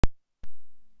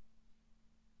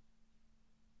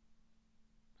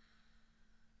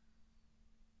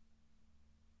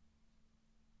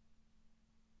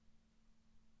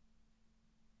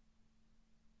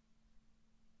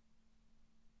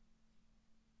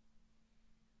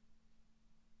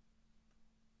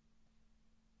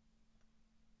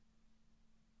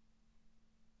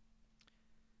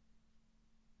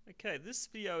Okay, this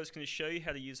video is going to show you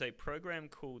how to use a program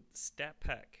called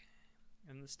StatPak.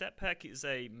 And the StatPak is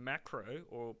a macro,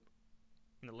 or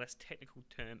in a less technical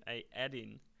term, a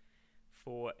add-in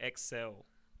for Excel.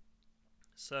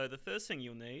 So the first thing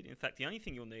you'll need, in fact the only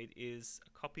thing you'll need, is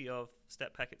a copy of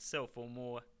StatPak itself, or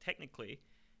more technically,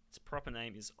 its proper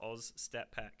name is Oz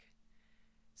StatPak.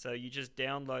 So you just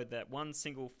download that one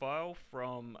single file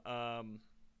from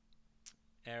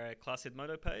our Class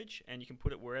Edmodo page, and you can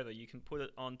put it wherever. You can put it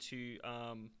onto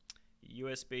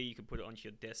USB, you can put it onto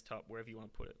your desktop, wherever you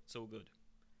want to put it. It's all good.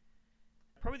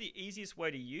 Probably the easiest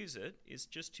way to use it is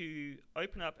just to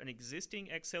open up an existing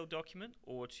Excel document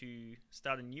or to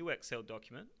start a new Excel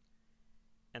document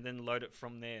and then load it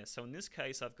from there. So in this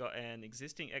case, I've got an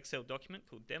existing Excel document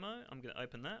called demo. I'm going to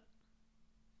open that.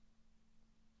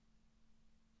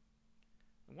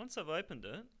 And once I've opened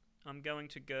it, I'm going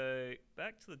to go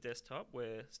back to the desktop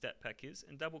where StatPak is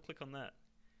and double click on that.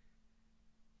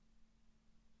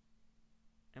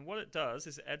 And what it does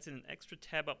is it adds in an extra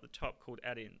tab up the top called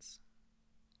add-ins.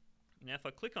 Now if I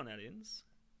click on add-ins,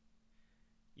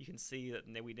 you can see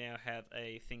that we now have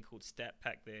a thing called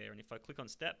StatPak there, and if I click on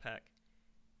StatPak,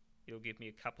 it'll give me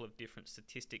a couple of different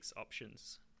statistics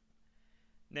options.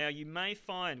 Now you may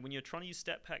find when you're trying to use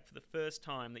StatPak for the first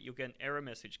time that you'll get an error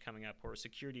message coming up or a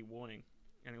security warning,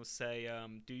 and it'll say,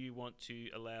 do you want to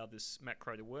allow this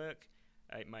macro to work?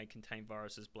 It may contain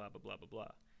viruses, blah blah blah blah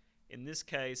blah. In this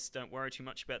case, don't worry too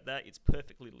much about that. It's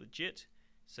perfectly legit.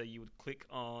 So you would click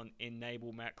on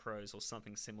enable macros or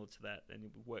something similar to that, and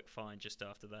it would work fine just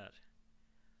after that.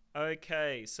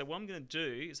 Okay, so what I'm going to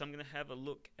do is I'm going to have a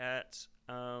look at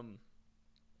how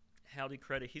to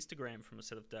create a histogram from a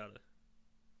set of data.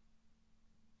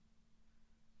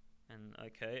 And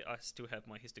okay, I still have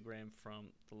my histogram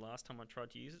from the last time I tried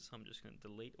to use it, so I'm just going to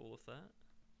delete all of that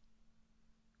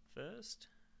first.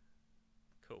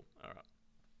 Cool, alright.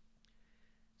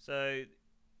 So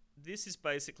this is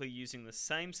basically using the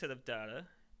same set of data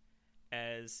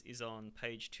as is on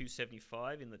page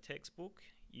 275 in the textbook,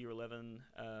 Year 11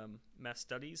 Math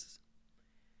Studies.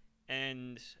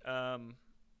 And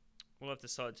what I've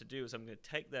decided to do is I'm going to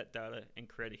take that data and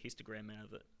create a histogram out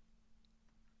of it.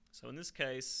 So in this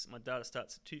case, my data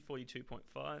starts at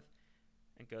 242.5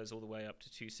 and goes all the way up to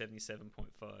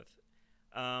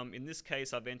 277.5. In this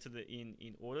case, I've entered it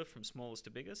in order from smallest to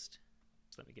biggest.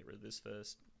 So let me get rid of this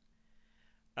first.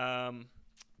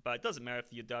 But it doesn't matter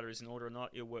if your data is in order or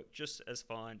not, it'll work just as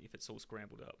fine if it's all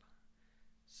scrambled up.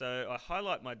 So I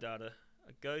highlight my data,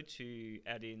 I go to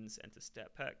add-ins and to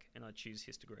StatPak, and I choose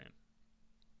histogram.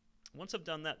 Once I've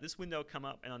done that, this window will come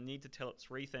up and I need to tell it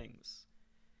three things: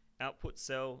 output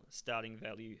cell, starting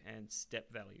value, and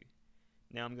step value.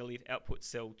 Now I'm going to leave output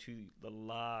cell to the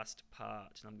last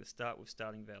part, and I'm going to start with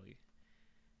starting value.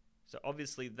 So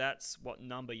obviously that's what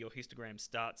number your histogram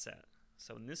starts at.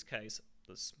 So in this case,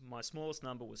 my smallest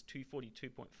number was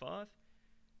 242.5, so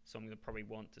I'm going to probably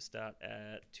want to start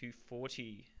at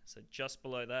 240, so just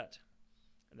below that.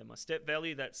 And then my step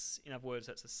value, that's, in other words,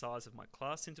 that's the size of my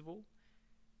class interval.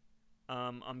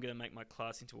 I'm going to make my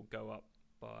class interval go up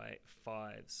by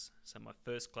 5s. So my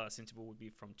first class interval would be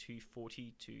from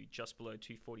 240 to just below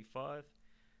 245.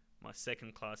 My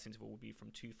second class interval would be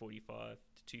from 245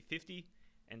 to 250,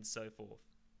 and so forth.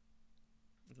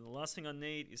 And then the last thing I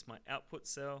need is my output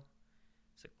cell.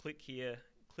 So click here,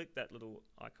 click that little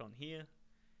icon here,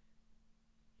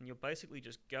 and you're basically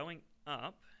just going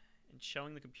up and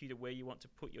showing the computer where you want to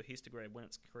put your histogram when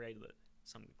it's created it.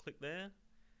 So I'm going to click there,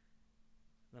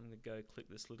 and I'm going to go click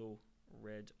this little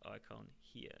red icon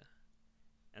here,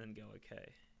 and then go OK.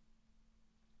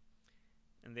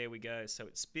 And there we go. So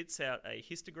it spits out a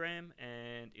histogram,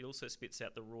 and it also spits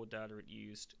out the raw data it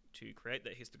used to create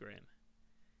that histogram.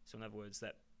 So in other words,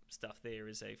 that stuff there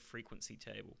is a frequency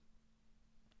table.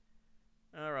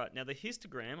 Alright, now the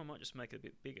histogram, I might just make it a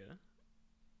bit bigger.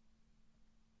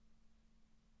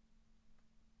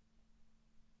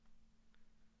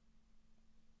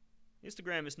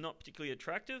 Histogram is not particularly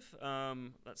attractive.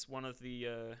 That's one of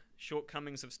the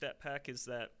shortcomings of StatPak, is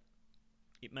that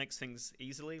it makes things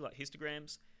easily, like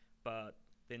histograms, but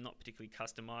they're not particularly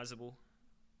customizable.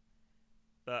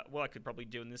 But what I could probably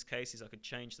do in this case is I could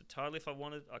change the title if I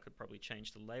wanted. I could probably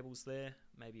change the labels there,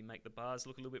 maybe make the bars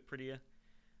look a little bit prettier.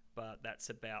 But that's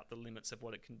about the limits of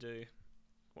what it can do.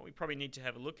 What we probably need to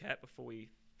have a look at before we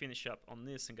finish up on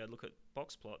this and go look at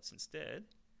box plots instead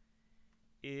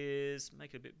is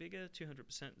make it a bit bigger,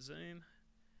 200% zoom,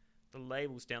 the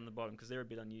labels down the bottom, because they're a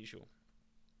bit unusual.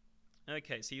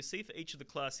 Okay, so you see for each of the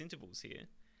class intervals here,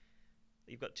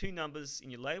 you've got two numbers in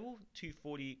your label,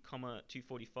 240,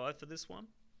 245 for this one.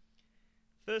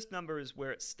 First number is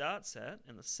where it starts at,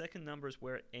 and the second number is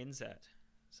where it ends at.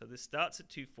 So this starts at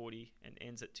 240 and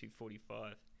ends at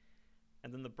 245.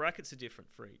 And then the brackets are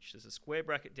different for each. There's a square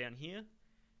bracket down here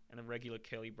and a regular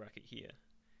curly bracket here.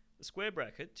 The square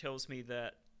bracket tells me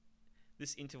that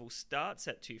this interval starts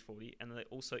at 240 and it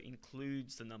also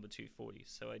includes the number 240.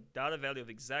 So a data value of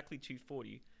exactly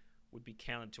 240 would be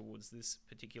counted towards this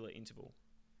particular interval.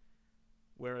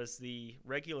 Whereas the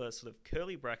regular sort of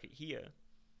curly bracket here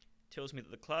tells me that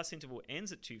the class interval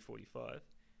ends at 245,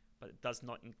 but it does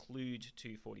not include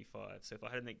 245. So if I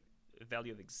had a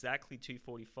value of exactly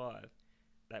 245,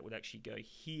 that would actually go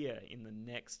here in the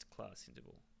next class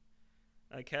interval.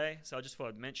 Okay, so I just thought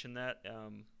I'd mention that.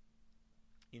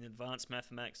 In advanced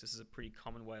mathematics, this is a pretty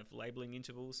common way of labeling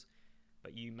intervals,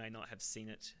 but you may not have seen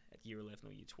it at year 11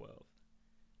 or year 12.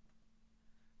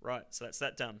 Right, so that's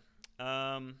that done.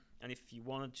 And if you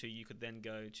wanted to, you could then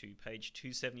go to page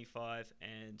 275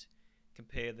 and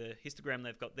compare the histogram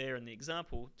they've got there in the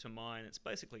example to mine. It's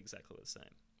basically exactly the same.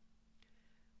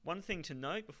 One thing to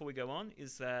note before we go on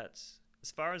is that,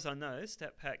 as far as I know,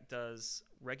 StatPak does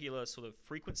regular sort of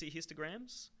frequency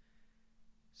histograms.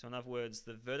 So in other words,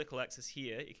 the vertical axis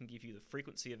here, it can give you the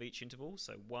frequency of each interval.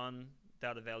 So 1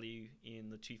 data value in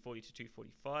the 240 to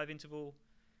 245 interval,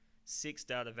 6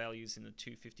 data values in the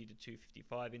 250 to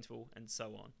 255 interval, and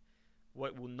so on.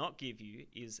 What it will not give you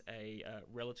is a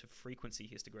relative frequency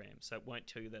histogram. So it won't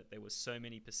tell you that there was so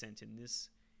many percent in this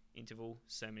interval,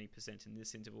 so many percent in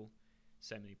this interval,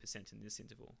 so many percent in this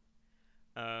interval.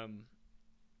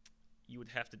 You would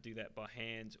have to do that by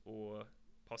hand or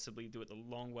possibly do it the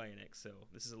long way in Excel.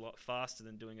 This is a lot faster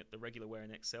than doing it the regular way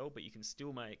in Excel, but you can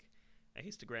still make a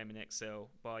histogram in Excel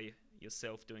by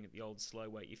yourself doing it the old slow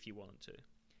way if you wanted to.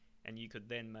 And you could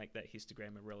then make that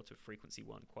histogram a relative frequency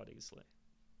one quite easily.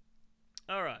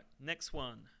 Alright, next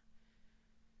one.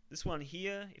 This one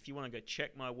here, if you want to go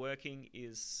check my working,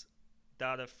 is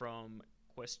data from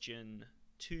question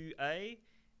 2A,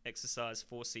 exercise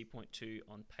 4C.2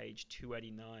 on page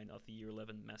 289 of the Year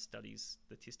 11 Math Studies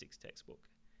Statistics textbook.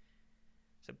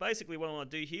 So basically what I want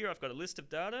to do here, I've got a list of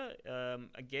data.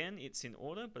 Again, it's in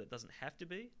order, but it doesn't have to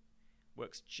be.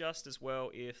 Works just as well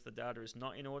if the data is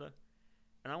not in order.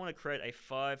 And I want to create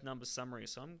a 5-number summary.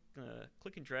 So I'm going to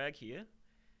click and drag here.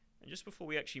 And just before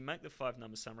we actually make the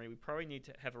 5-number summary, we probably need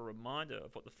to have a reminder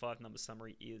of what the 5-number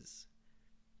summary is.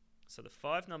 So the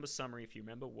 5-number summary, if you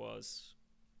remember, was,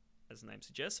 as the name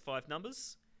suggests, 5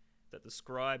 numbers that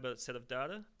describe a set of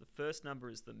data. The first number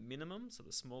is the minimum, so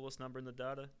the smallest number in the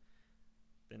data.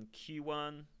 Then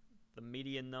Q1, the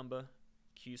median number,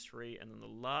 Q3, and then the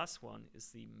last one is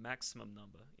the maximum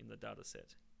number in the data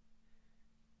set.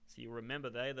 So you remember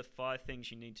they're the 5 things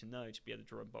you need to know to be able to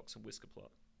draw a box and whisker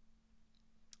plot.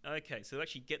 Okay, so to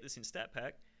actually get this in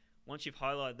StatPak, once you've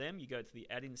highlighted them, you go to the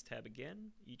Add-ins tab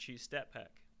again, you choose StatPak,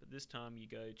 but this time you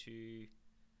go to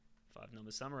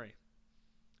 5-number summary.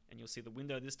 And you'll see the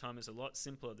window this time is a lot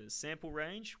simpler. There's sample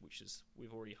range, which is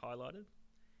we've already highlighted,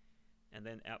 and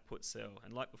then output cell.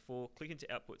 And like before, click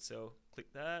into output cell,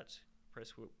 click that,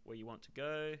 press where you want to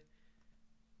go,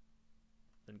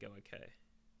 then go OK.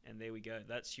 And there we go.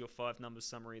 That's your 5-number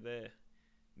summary there.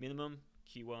 Minimum,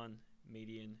 Q1,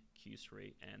 median,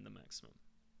 Q3, and the maximum.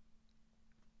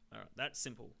 Alright, that's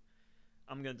simple.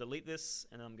 I'm going to delete this,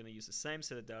 and I'm going to use the same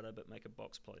set of data, but make a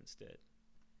box plot instead.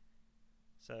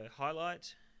 So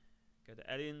highlight, go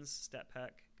to Add-ins, StatPak,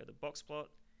 go to box plot,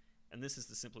 and this is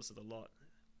the simplest of the lot.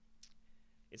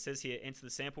 It says here, enter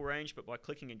the sample range, but by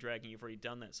clicking and dragging, you've already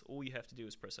done that, so all you have to do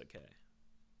is press OK.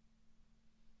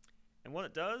 And what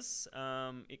it does,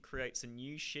 it creates a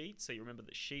new sheet. So you remember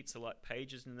that sheets are like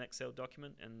pages in an Excel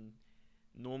document, and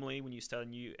normally when you start a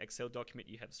new Excel document,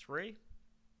 you have 3.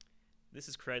 This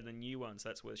has created a new one, so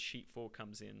that's where sheet 4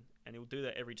 comes in, and it will do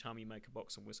that every time you make a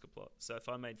box and whisker plot. So if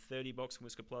I made 30 box and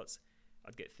whisker plots,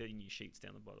 I'd get 30 new sheets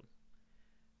down the bottom.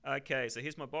 Okay, so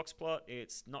here's my box plot.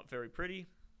 It's not very pretty.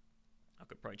 I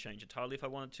could probably change the title if I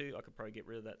wanted to. I could probably get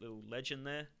rid of that little legend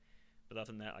there, but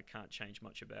other than that, I can't change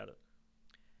much about it.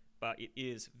 But it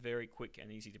is very quick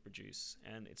and easy to produce,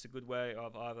 and it's a good way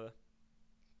of either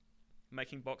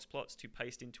making box plots to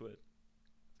paste into a,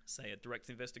 say, a direct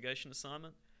investigation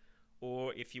assignment,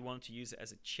 or if you want to use it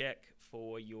as a check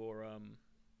for your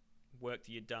work that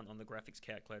you've done on the graphics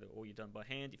calculator or you've done by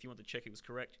hand. If you want to check it was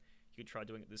correct, you could try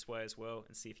doing it this way as well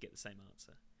and see if you get the same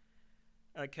answer.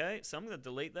 Okay, so I'm going to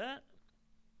delete that,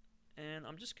 and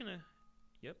I'm just going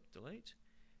to, delete.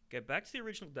 Go back to the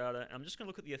original data, and I'm just going to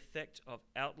look at the effect of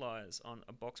outliers on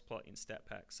a box plot in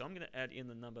StatPak. So I'm going to add in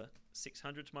the number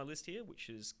 600 to my list here, which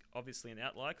is obviously an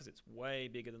outlier because it's way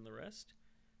bigger than the rest.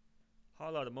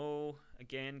 Highlight them all.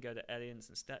 Again, go to Add-ins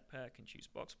and StatPak and choose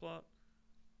box plot.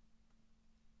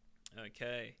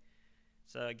 Okay,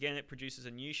 So again, it produces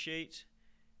a new sheet.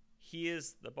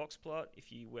 Here's the box plot.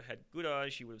 If you had good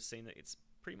eyes, you would have seen that it's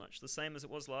pretty much the same as it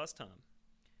was last time.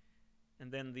 And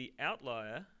then the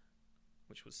outlier,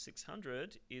 which was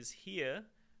 600, is here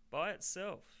by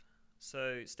itself.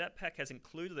 So StatPak has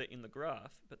included it in the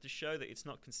graph, but to show that it's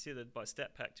not considered by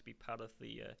StatPak to be part of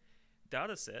the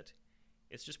data set,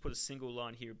 it's just put a single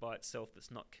line here by itself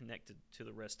that's not connected to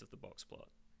the rest of the box plot.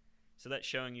 So that's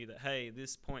showing you that, hey,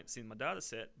 this point's in my data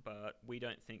set, but we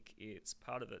don't think it's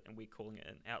part of it, and we're calling it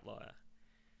an outlier.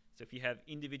 So if you have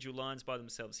individual lines by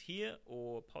themselves here,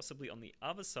 or possibly on the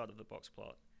other side of the box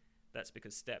plot, that's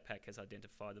because StatPak has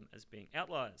identified them as being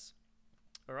outliers.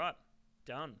 All right,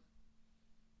 done.